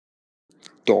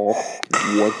Doc,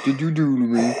 what did you do to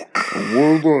me? And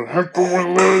where the heck are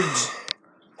my legs?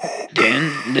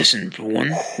 Dan, listen, for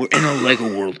one, we're in a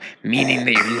Lego world, meaning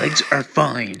that your legs are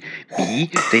fine. B,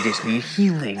 they just need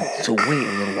healing, so wait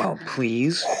a little while,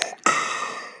 please.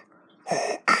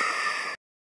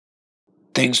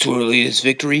 Thanks to our latest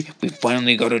victory, we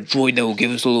finally got a droid that will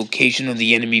give us the location of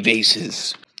the enemy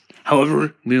bases.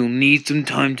 However, we will need some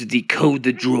time to decode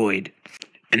the droid.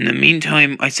 In the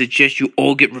meantime, I suggest you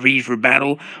all get ready for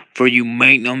battle, for you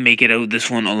might not make it out of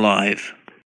this one alive.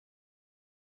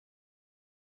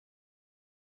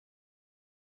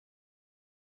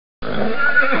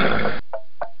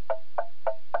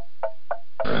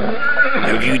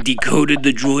 Have you decoded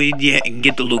the droid yet and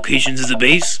get the locations of the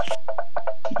base?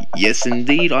 Yes,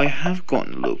 indeed, I have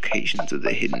gotten the locations of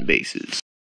the hidden bases.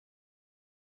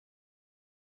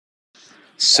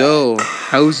 So,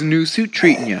 how's the new suit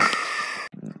treating you?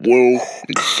 Well,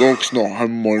 it sucks not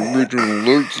having my original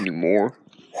legs anymore.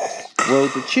 Well,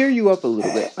 to cheer you up a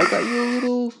little bit, I got you a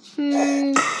little,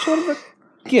 sort of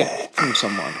a gift from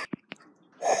someone.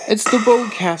 It's the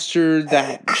bowcaster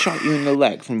that shot you in the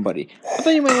leg from Buddy. I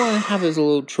thought you might want to have it as a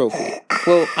little trophy.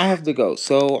 Well, I have to go,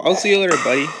 so I'll see you later,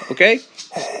 buddy, okay?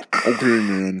 Okay,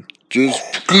 man.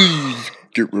 Just please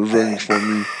get revenge for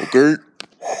me, okay?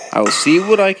 I will see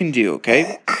what I can do,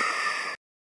 okay?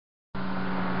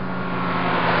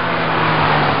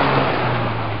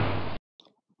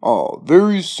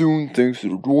 Very soon, thanks to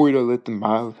the droid I let them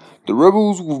have, the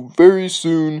rebels will very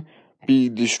soon be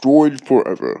destroyed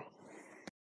forever.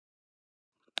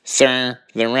 Sir,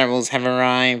 the rebels have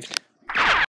arrived.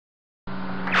 No,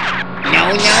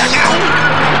 no,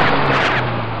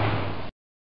 no!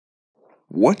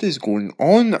 What is going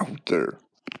on out there?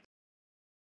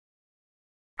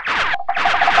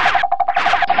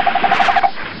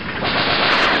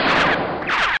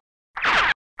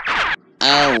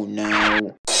 Oh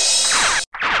no.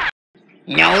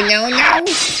 No, no, no!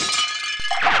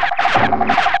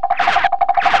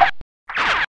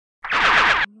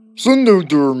 Send out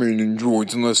the remaining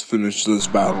droids and let's finish this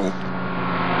battle.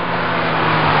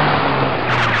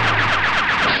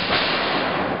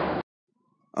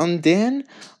 Dan?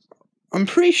 I'm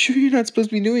pretty sure you're not supposed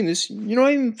to be doing this. You're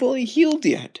not even fully healed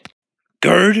yet.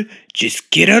 Guard,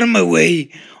 just get out of my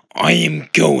way. I am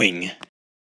going.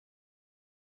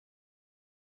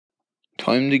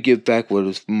 Time to give back what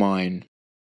is mine.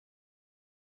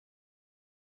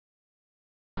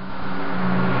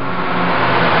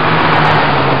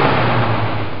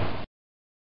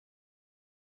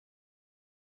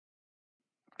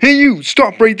 Hey you,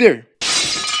 stop right there!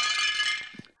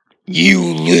 You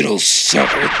little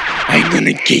sucker. I'm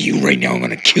gonna get you right now. I'm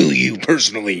gonna kill you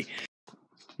personally.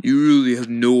 You really have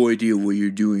no idea what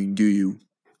you're doing, do you?